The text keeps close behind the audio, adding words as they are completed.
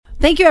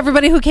Thank you,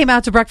 everybody who came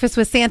out to Breakfast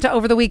with Santa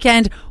over the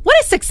weekend. What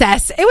a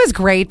success. It was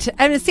great.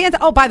 And Santa,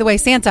 oh, by the way,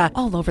 Santa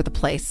all over the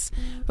place.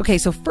 Okay,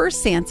 so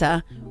first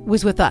Santa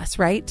was with us,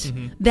 right?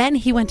 Mm-hmm. Then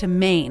he went to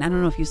Maine. I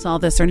don't know if you saw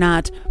this or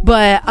not,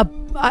 but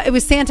it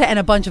was Santa and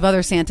a bunch of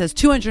other Santas,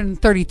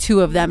 232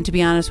 of them, to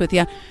be honest with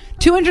you.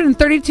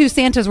 232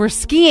 Santas were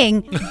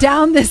skiing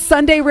down this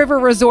Sunday River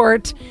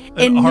Resort.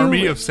 An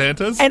army of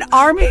Santas? An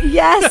army,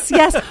 yes.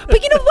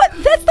 But you know what?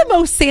 That's the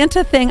most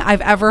Santa thing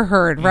I've ever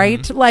heard, right?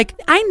 Mm-hmm. Like,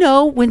 I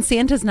know when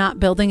Santa's not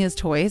building his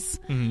toys,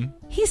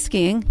 he's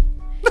skiing.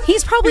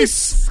 He's probably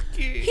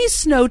he's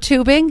snow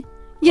tubing.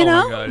 You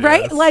know, God,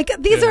 right? Yes. Like,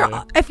 these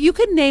are, if you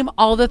could name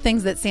all the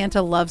things that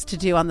Santa loves to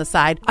do on the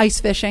side, ice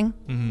fishing.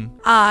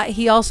 Mm-hmm.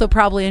 He also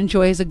probably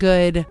enjoys he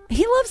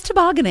loves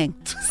tobogganing.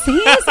 See,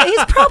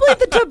 he's probably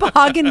the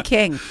toboggan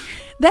king.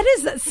 That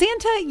is,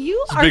 Santa,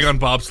 you He's are big on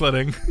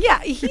bobsledding.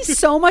 Yeah, he's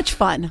so much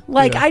fun.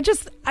 Like, I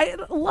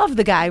love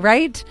the guy,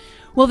 right?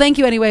 Well, thank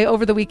you anyway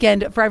over the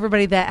weekend for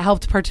everybody that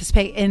helped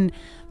participate in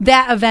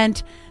that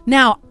event.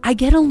 Now, I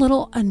get a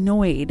little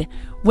annoyed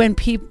when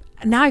people,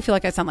 now I feel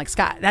like I sound like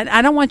Scott.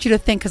 I don't want you to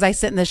think because I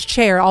sit in this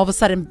chair, all of a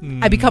sudden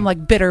I become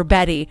like bitter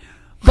Betty.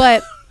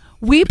 But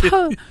we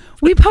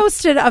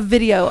posted a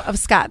video of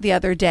Scott the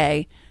other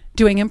day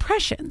doing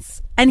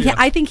impressions, and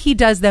I think he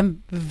does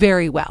them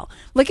very well.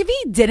 Like, if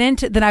he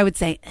didn't, then I would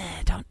say,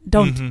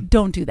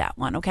 don't do that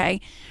one,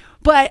 okay?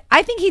 But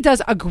I think he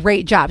does a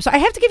great job. So I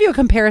have to give you a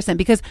comparison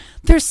because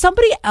there's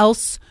somebody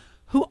else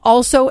who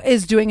also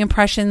is doing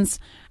impressions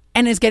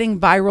and is getting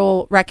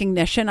viral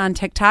recognition on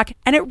TikTok.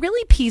 And it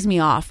really pees me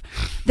off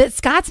that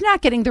Scott's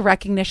not getting the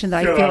recognition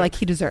that I feel like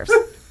he deserves.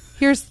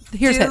 Here's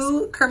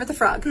his. Kermit the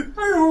Frog.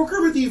 Hello,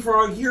 Kermit the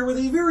Frog here with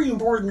a very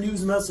important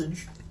news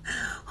message.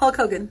 Hulk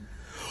Hogan.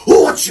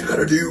 What you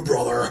gonna do,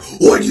 brother?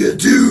 When you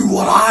do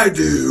what I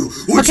do.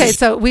 Okay,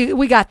 so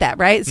we got that,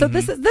 right? So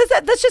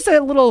that's just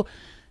a little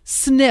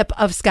snip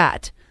of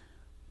Scott.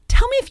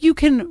 Tell me if you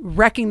can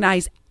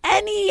recognize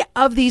any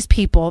of these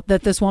people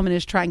that this woman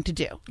is trying to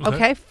do.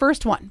 Okay,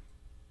 first one.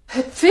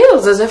 It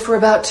feels as if we're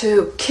about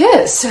to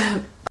kiss.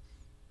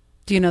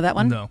 Do you know that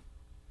one? No.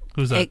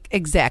 Who's that?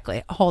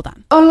 Exactly. Hold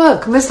on. Oh,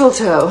 look,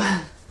 mistletoe.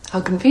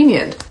 How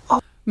convenient.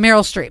 Oh.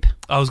 Meryl Streep.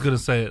 I was going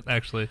to say it,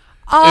 actually.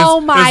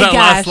 Oh, my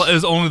gosh. It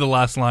was only the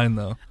last line,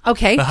 though.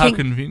 Okay. How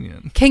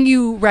convenient. Can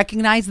you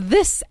recognize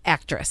this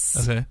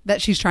actress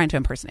that she's trying to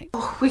impersonate?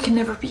 Oh, we can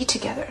never be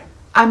together.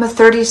 I'm a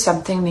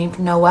 30-something named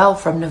Noelle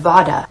from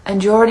Nevada,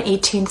 and you're an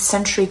 18th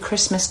century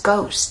Christmas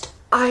ghost.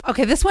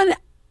 Okay, this one,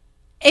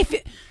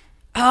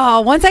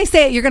 once I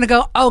say it, you're going to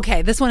go,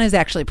 okay, this one is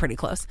actually pretty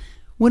close.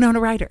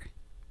 Winona Ryder.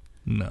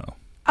 No.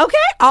 Okay.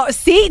 Oh,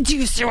 see? Do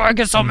you see why I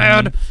get so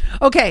mad?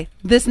 Okay,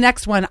 this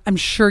next one, I'm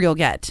sure you'll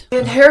get. I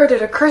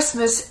inherited a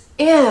Christmas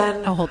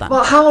inn. Oh, hold on.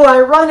 Well, how will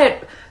I run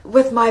it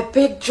with my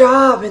big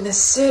job in the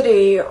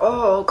city?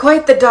 Oh,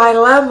 quite the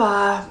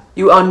dilemma.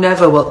 You are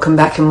never welcome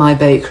back in my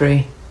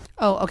bakery.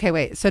 Oh, okay,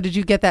 wait. So did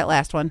you get that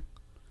last one?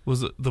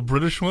 Was it the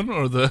British one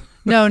or the...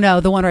 No,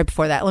 the one right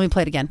before that. Let me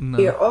play it again.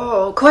 No.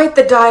 Oh, quite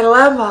the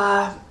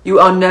dilemma. You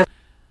are never...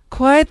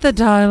 Quite the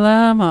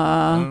dilemma.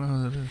 I don't know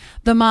who that is.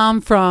 The mom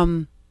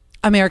from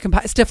American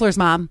Pie, Stifler's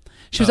mom.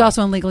 She was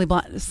also in Legally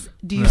Blonde.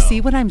 Do you see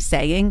what I'm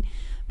saying?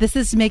 This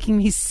is making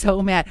me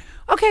so mad.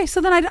 Okay, so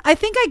then I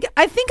think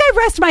I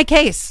rest my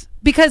case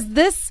because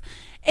this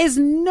is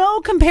no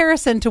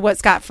comparison to what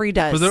Scott Free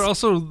does. But they're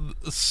also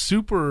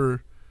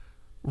super...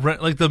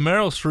 Like the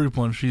Meryl Streep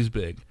one, she's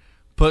big,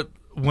 but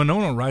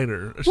Winona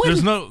Ryder,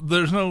 there's no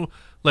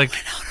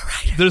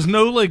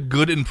like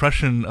good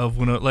impression of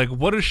Winona. Like,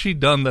 what has she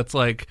done that's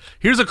like?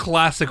 Here's a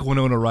classic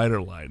Winona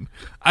Ryder line.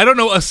 I don't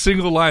know a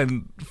single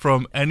line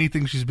from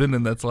anything she's been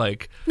in that's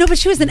like. No, but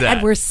she was in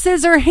Edward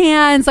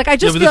Scissorhands. Like, I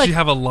just feel does like she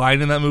have a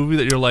line in that movie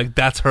that you're like,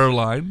 that's her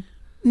line?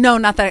 No,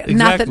 not that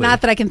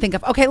I can think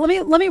of. Okay, let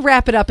me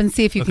wrap it up and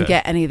see if you can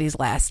get any of these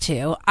last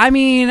two. I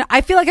mean, I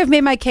feel like I've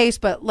made my case,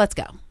 but let's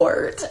go.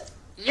 Word.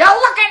 You're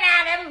looking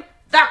at him,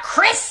 the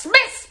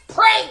Christmas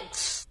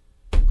Prince.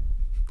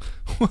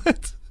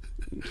 What?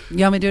 You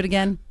want me to do it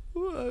again?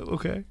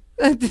 Okay.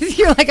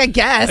 You're like, I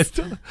guess.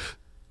 At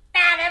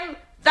him,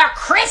 the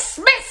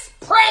Christmas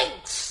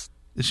Prince.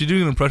 Is she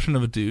doing an impression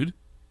of a dude?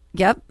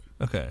 Yep.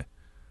 Okay.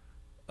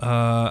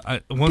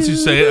 Once you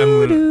say it,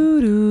 I'm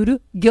gonna...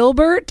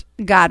 Gilbert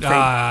Godfrey.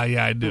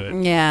 Yeah, I do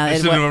it. Yeah. I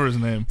just didn't remember his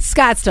name.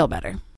 Scott's still better.